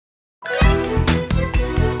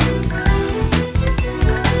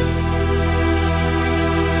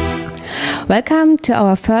Welcome to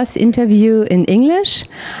our first interview in English.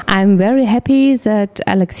 I'm very happy that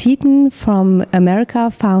Alex Heaton from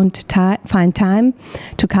America find time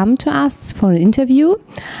to come to us for an interview.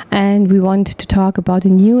 And we want to talk about a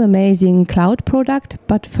new amazing cloud product.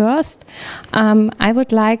 But first, I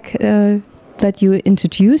would like that you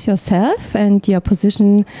introduce yourself and your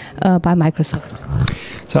position by Microsoft.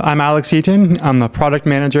 So I'm Alex Heaton. I'm the product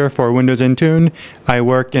manager for Windows Intune. I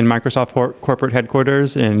work in Microsoft corporate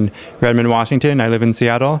headquarters in Redmond, Washington. I live in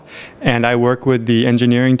Seattle. And I work with the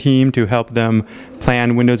engineering team to help them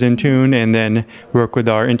plan Windows Intune and then work with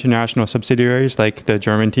our international subsidiaries like the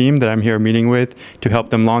German team that I'm here meeting with to help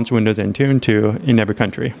them launch Windows Intune in every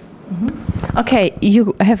country. Okay,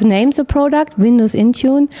 you have named the product Windows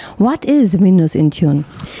Intune. What is Windows Intune?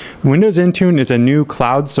 Windows Intune is a new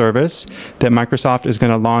cloud service that Microsoft is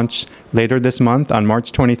going to launch later this month on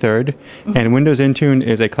March 23rd. And Windows Intune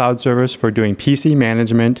is a cloud service for doing PC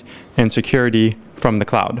management and security from the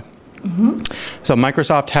cloud. So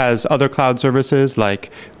Microsoft has other cloud services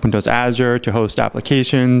like Windows Azure to host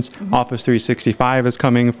applications. Office 365 is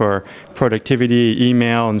coming for productivity,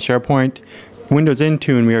 email, and SharePoint. Windows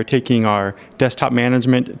Intune, we are taking our desktop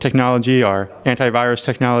management technology, our antivirus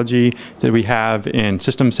technology that we have in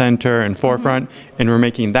System Center and Forefront, and we're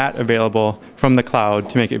making that available from the cloud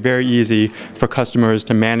to make it very easy for customers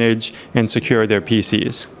to manage and secure their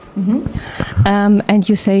PCs. And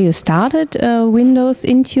you say you started Windows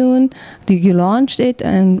Intune, you launched it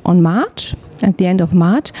on March, at the end of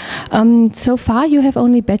March. So far you have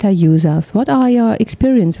only beta users. What are your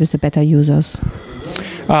experience with the beta users?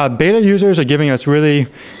 Beta users are giving us really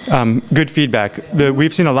good feedback.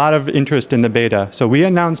 We've seen a lot of interest in the beta. So we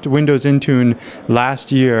announced Windows Intune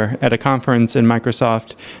last year at a conference in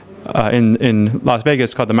Microsoft in Las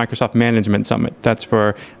Vegas called the Microsoft Management Summit. That's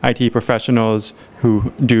for IT professionals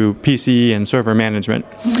who do PC and server management.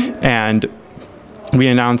 And we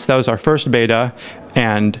announced that was our first beta,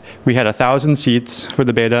 and we had 1,000 seats for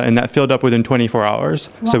the beta, and that filled up within 24 hours.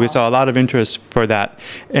 Wow. So we saw a lot of interest for that.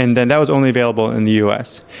 And then that was only available in the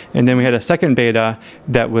US. And then we had a second beta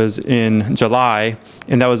that was in July,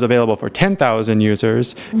 and that was available for 10,000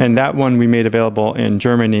 users. And that one we made available in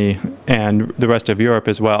Germany and the rest of Europe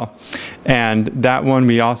as well. And that one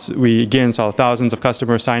we again saw thousands of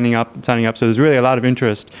customers signing up. So there's really a lot of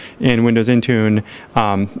interest in Windows Intune,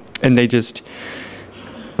 and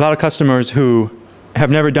a lot of customers who have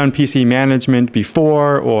never done PC management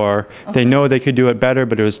before, or they know they could do it better,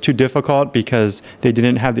 but it was too difficult because they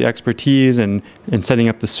didn't have the expertise in setting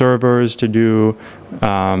up the servers to do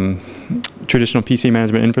traditional PC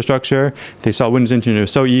management infrastructure. They saw Windows Intune, it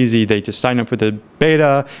was so easy, they just signed up for the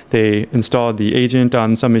beta, they installed the agent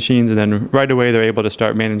on some machines, and then right away they're able to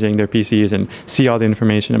start managing their PCs and see all the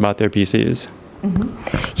information about their PCs.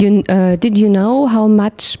 Did you know how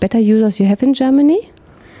much beta users you have in Germany?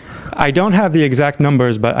 I don't have the exact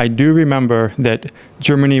numbers, but I do remember that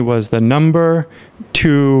Germany was the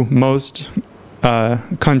 #2 most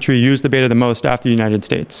country used the beta the most after the United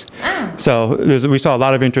States. So we saw a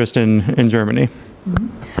lot of interest in Germany.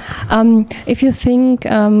 If you think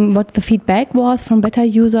what the feedback was from beta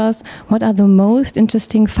users, what are the most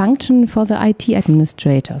interesting functions for the IT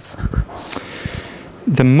administrators?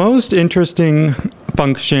 The most interesting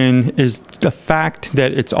function is the fact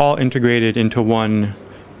that it's all integrated into one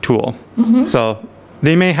tool. So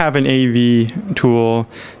they may have an AV tool,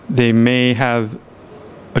 they may have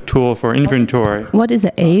a tool for inventory. What is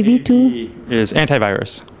an AV tool? Is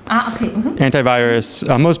antivirus. Okay. Antivirus,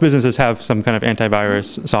 most businesses have some kind of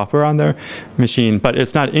antivirus software on their machine, but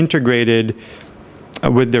it's not integrated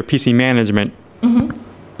with their PC management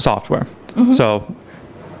software. So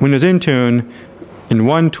Windows Intune, in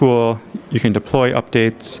one tool, you can deploy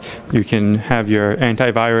updates, you can have your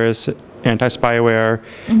antivirus, anti-spyware,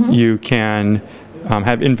 you can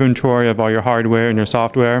have inventory of all your hardware and your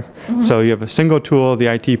software. So you have a single tool the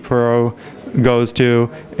IT pro goes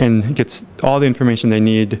to and gets all the information they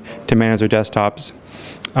need to manage their desktops,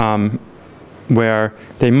 where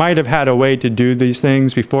they might have had a way to do these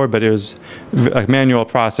things before, but it was a manual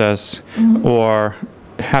process, or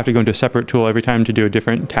have to go into a separate tool every time to do a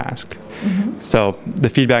different task. So the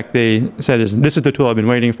feedback they said is, this is the tool I've been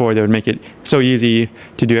waiting for. That would make it so easy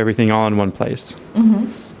to do everything all in one place.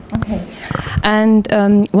 Okay. And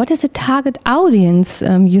what is the target audience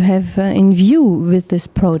you have in view with this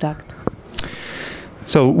product?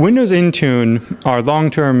 So Windows Intune, our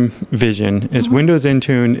long-term vision is Windows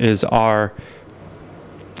Intune is our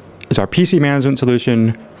is our PC management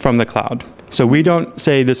solution from the cloud. So we don't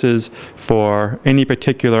say this is for any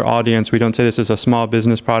particular audience. We don't say this is a small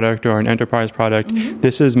business product or an enterprise product.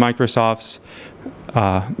 This is Microsoft's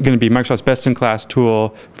going to be Microsoft's best-in-class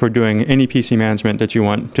tool for doing any PC management that you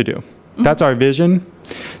want to do. That's our vision.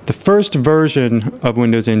 The first version of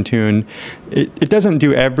Windows Intune, it doesn't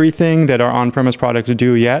do everything that our on-premise products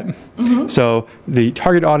do yet. So the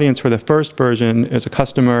target audience for the first version is a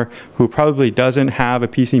customer who probably doesn't have a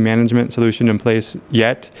PC management solution in place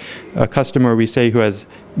yet. A customer, we say, who has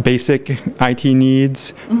basic IT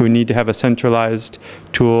needs, who need to have a centralized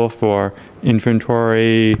tool for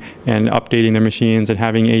inventory and updating their machines and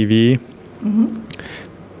having AV.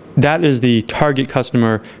 That is the target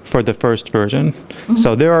customer for the first version.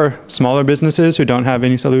 So there are smaller businesses who don't have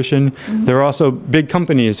any solution. There are also big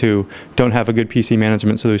companies who don't have a good PC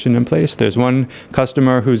management solution in place. There's one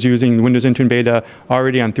customer who's using Windows Intune Beta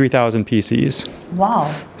already on 3,000 PCs.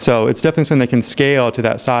 Wow. So it's definitely something that can scale to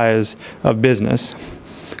that size of business.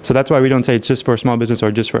 So that's why we don't say it's just for small business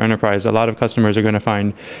or just for enterprise. A lot of customers are going to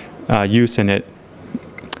find use in it.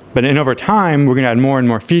 But then over time, we're going to add more and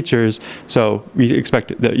more features, so we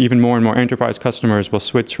expect that even more and more enterprise customers will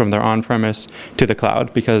switch from their on-premise to the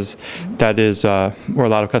cloud, because that is where a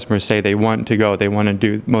lot of customers say they want to go. They want to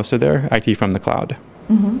do most of their IT from the cloud.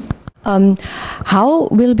 How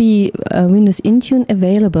will be Windows Intune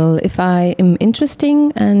available if I am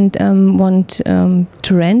interested and want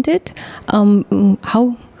to rent it?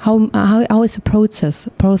 How is the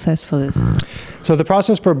process for this? So the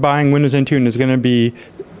process for buying Windows Intune is going to be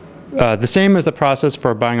the same as the process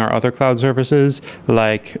for buying our other cloud services,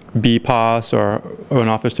 like BPOS or an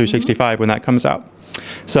Office 365 when that comes out.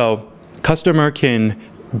 So customer can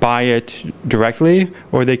buy it directly,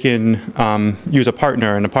 or they can use a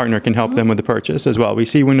partner, and a partner can help them with the purchase as well. We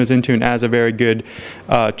see Windows Intune as a very good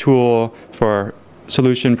tool for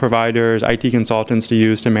solution providers, IT consultants to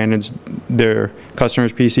use to manage their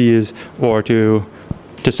customers' PCs, or to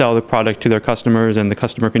sell the product to their customers, and the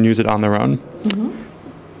customer can use it on their own.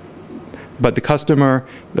 But the customer,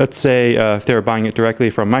 let's say if they were buying it directly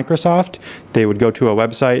from Microsoft, they would go to a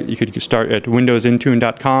website. You could start at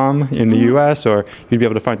windowsintune.com in the US, or you'd be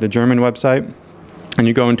able to find the German website. And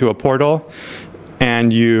you go into a portal,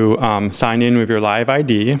 and you sign in with your live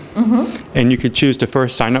ID. And you could choose to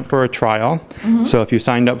first sign up for a trial. So if you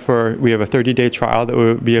signed up we have a 30-day trial that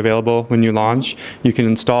will be available when you launch. You can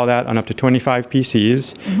install that on up to 25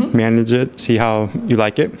 PCs, manage it, see how you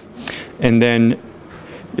like it. And then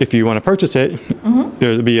if you want to purchase it,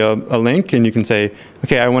 there'll be a link, and you can say,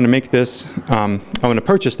 okay, I want to make this, I want to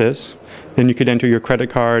purchase this. Then you could enter your credit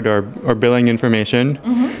card or billing information.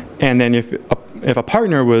 And then if a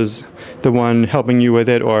partner was the one helping you with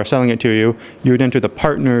it or selling it to you, you would enter the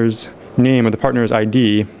partner's name or the partner's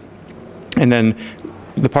ID. And then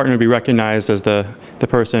the partner would be recognized as the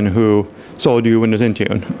person who sold you Windows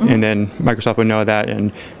Intune. And then Microsoft would know that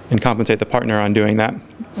and compensate the partner on doing that.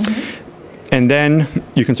 And then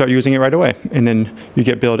you can start using it right away. And then you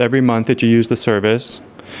get billed every month that you use the service.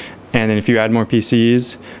 And then if you add more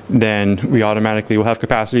PCs, then we automatically will have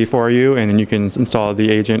capacity for you, and then you can install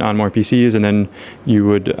the agent on more PCs, and then you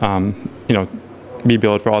would be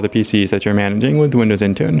billed for all the PCs that you're managing with Windows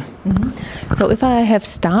Intune. So if I have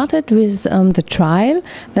started with the trial,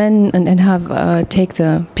 then and have take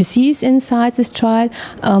the PCs inside this trial,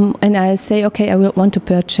 and I say, okay, I will want to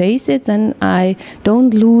purchase it, then I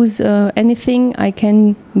don't lose anything. I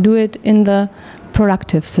can do it in the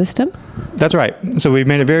productive system. That's right. So we've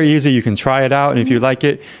made it very easy. You can try it out, and if you like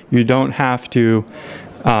it, you don't have to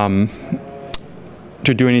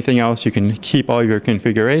do anything else. You can keep all your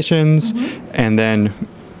configurations and then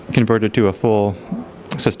convert it to a full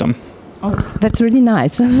system. Oh, that's really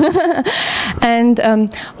nice. And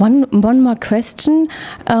one more question.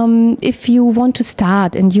 If you want to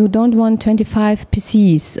start and you don't want 25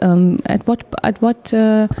 PCs, at what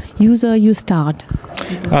user you start?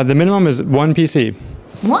 The minimum is 1 PC.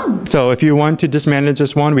 One? So if you want to just manage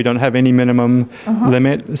just one, we don't have any minimum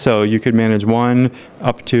limit. So you could manage one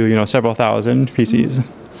up to several thousand PCs.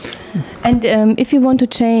 And if you want to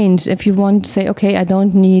change, if you want to say, okay, I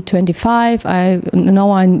don't need 25, I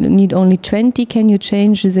need only 20, can you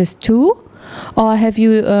change this too? Or have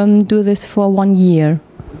you do this for 1 year?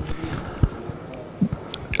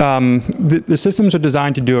 The systems are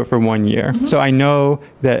designed to do it for 1 year. So I know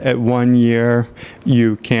that at 1 year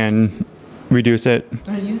you can reduce it.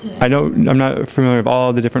 I'm not familiar with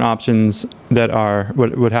all the different options that are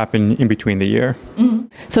what would happen in between the year.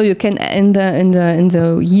 So you can in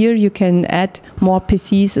the year you can add more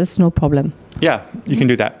PCs. That's no problem. Yeah, you can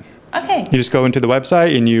do that. Okay. You just go into the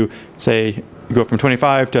website and you say go from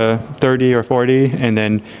 25 to 30 or 40, and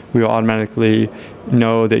then we will automatically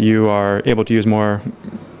know that you are able to use more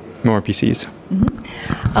PCs.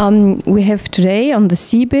 We have today on the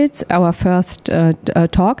CeBIT our first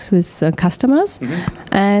talks with customers,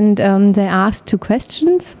 and they asked 2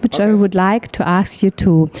 questions, which I would like to ask you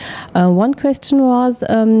too. One question was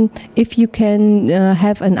if you can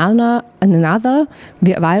have another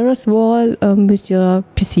virus wall with your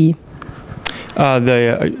PC.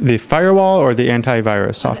 The firewall or the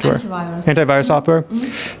antivirus software? Antivirus software.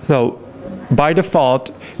 So by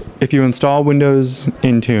default, if you install Windows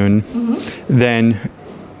Intune, then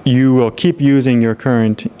you will keep using your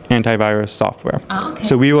current antivirus software.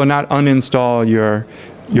 So we will not uninstall your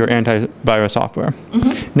antivirus software.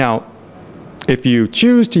 Now, if you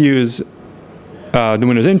choose to use the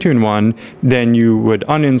Windows Intune one, then you would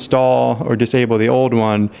uninstall or disable the old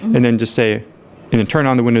one, and then just say, and then turn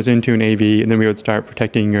on the Windows Intune AV, and then we would start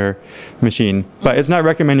protecting your machine. But it's not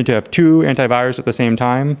recommended to have 2 antivirus at the same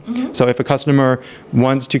time. So if a customer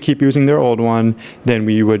wants to keep using their old one, then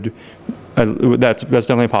we would, that's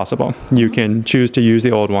definitely possible. You can choose to use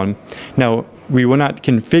the old one. Now, we will not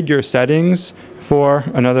configure settings for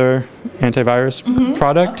another antivirus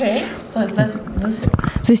product. Okay, so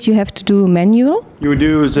this you have to do manual? You would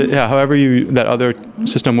do however that other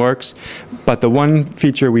system works, but the one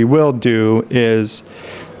feature we will do is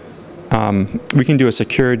we can do a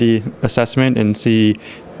security assessment and see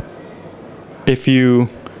if you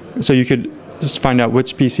could just find out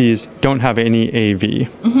which PCs don't have any AV.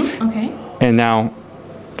 Okay. And now,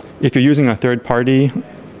 if you're using a third party,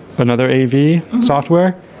 another AV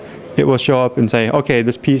software, it will show up and say, okay,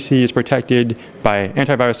 this PC is protected by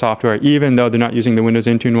antivirus software. Even though they're not using the Windows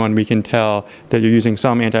Intune one, we can tell that you're using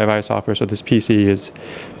some antivirus software, so this PC is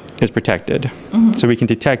protected. So we can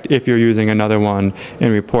detect if you're using another one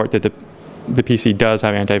and report that the PC does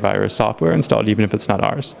have antivirus software installed, even if it's not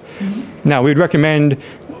ours. Now, we'd recommend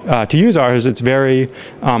to use ours. It's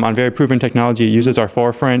on very proven technology. It uses our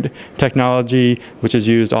Forefront technology, which is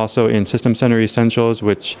used also in System Center Essentials,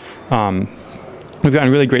 which we've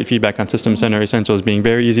gotten really great feedback on System Center Essentials being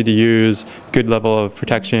very easy to use, good level of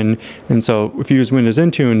protection. And so if you use Windows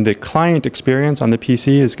Intune, the client experience on the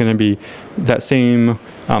PC is going to be that same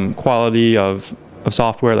quality of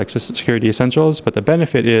software like System Security Essentials, but the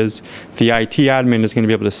benefit is the IT admin is going to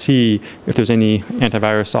be able to see if there's any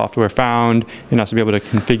antivirus software found, and also be able to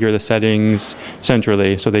configure the settings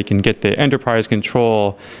centrally so they can get the enterprise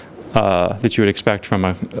control that you would expect from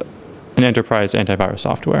an enterprise antivirus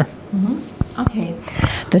software. Okay.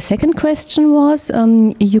 The second question was,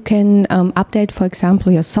 you can update, for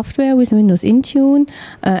example, your software with Windows Intune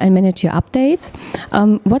and manage your updates.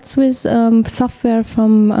 What's with software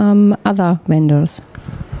from other vendors?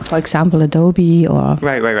 For example, Adobe or...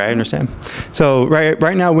 Right, I understand. So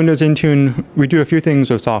right now, Windows Intune, we do a few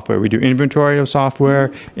things with software. We do inventory of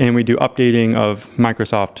software, and we do updating of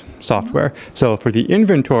Microsoft software. So for the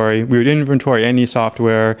inventory, we would inventory any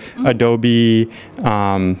software, Adobe,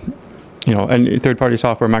 and third-party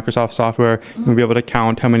software, Microsoft software, we'll be able to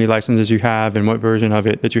count how many licenses you have and what version of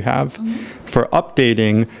it that you have. For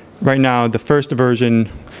updating, right now, the first version,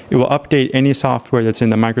 it will update any software that's in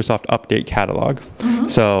the Microsoft Update catalog.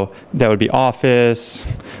 So that would be Office,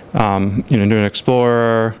 Internet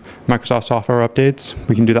Explorer, Microsoft software updates.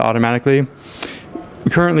 We can do that automatically.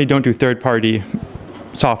 We currently don't do third-party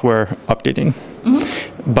software updating.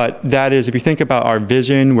 But that is, if you think about our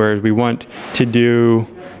vision, where we want to do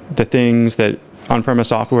the things that on-premise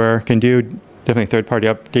software can do, definitely third-party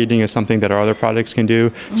updating is something that our other products can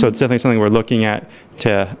do. So it's definitely something we're looking at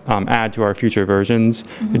to add to our future versions.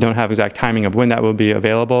 We don't have exact timing of when that will be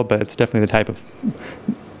available, but it's definitely the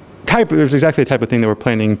it's exactly the type of thing that we're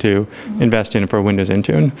planning to invest in for Windows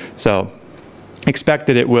Intune. So expect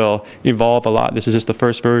that it will evolve a lot. This is just the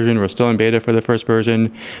first version. We're still in beta for the first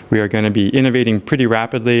version. We are going to be innovating pretty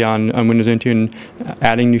rapidly on Windows Intune,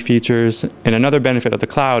 adding new features. And another benefit of the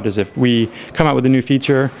cloud is if we come out with a new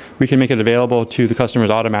feature, we can make it available to the customers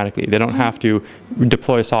automatically. They don't have to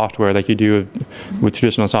deploy software like you do with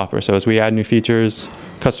traditional software. So as we add new features,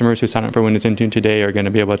 customers who sign up for Windows Intune today are going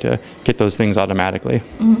to be able to get those things automatically.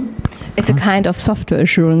 It's a kind of software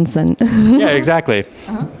assurance then. Yeah, exactly.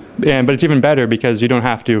 But it's even better because you don't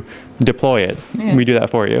have to deploy it. Yeah. We do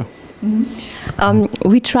that for you.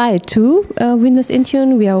 We tried too, Windows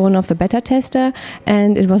Intune. We are one of the beta tester,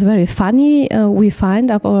 and it was very funny. We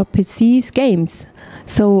find up our PCs games.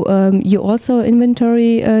 So you also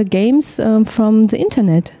inventory games from the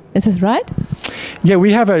internet. Is this right? Yeah,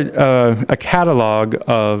 we have a catalog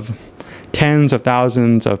of tens of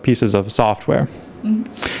thousands of pieces of software.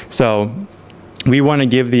 So we want to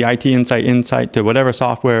give the IT insight to whatever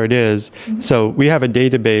software it is. So we have a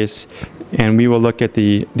database, and we will look at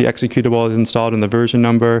the executable installed and the version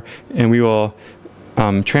number, and we will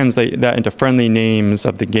translate that into friendly names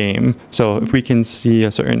of the game. So if we can see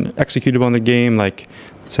a certain executable in the game, like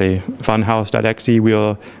say funhouse.exe,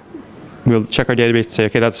 we'll check our database to say,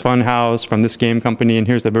 okay, that's Funhouse from this game company, and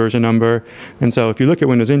here's the version number. And so if you look at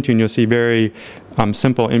Windows Intune, you'll see very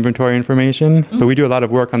simple inventory information. But we do a lot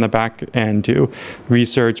of work on the back end to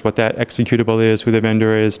research what that executable is, who the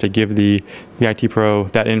vendor is, to give the IT pro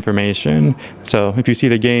that information. So if you see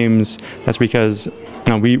the games, that's because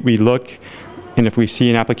we look, and if we see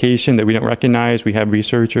an application that we don't recognize, we have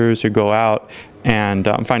researchers who go out and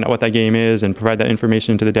find out what that game is and provide that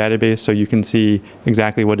information into the database, so you can see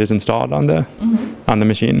exactly what is installed on the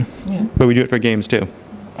machine. Yeah. But we do it for games too.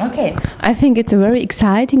 Okay, I think it's a very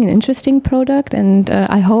exciting and interesting product, and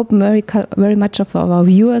I hope very much of our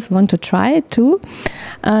viewers want to try it too.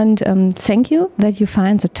 And thank you that you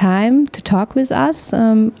find the time to talk with us.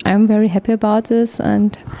 I'm very happy about this,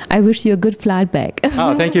 and I wish you a good flight back.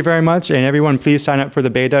 Oh, thank you very much. And everyone, please sign up for the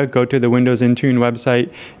beta. Go to the Windows Intune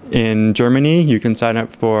website in Germany. You can sign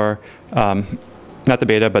up for not the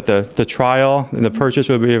beta, but the trial, and the purchase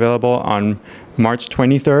will be available on March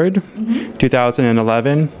 23rd,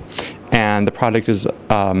 2011. And the product is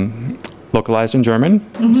localized in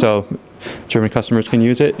German, so German customers can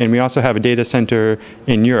use it. And we also have a data center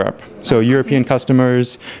in Europe. So European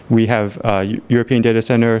customers, we have a European data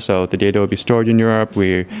center, so the data will be stored in Europe.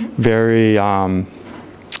 We're very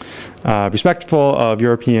respectful of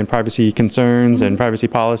European privacy concerns and privacy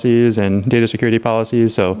policies and data security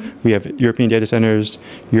policies. So we have European data centers,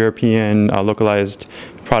 European localized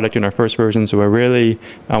product in our first version. So we really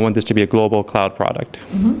want this to be a global cloud product.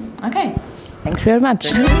 Okay, thanks very much.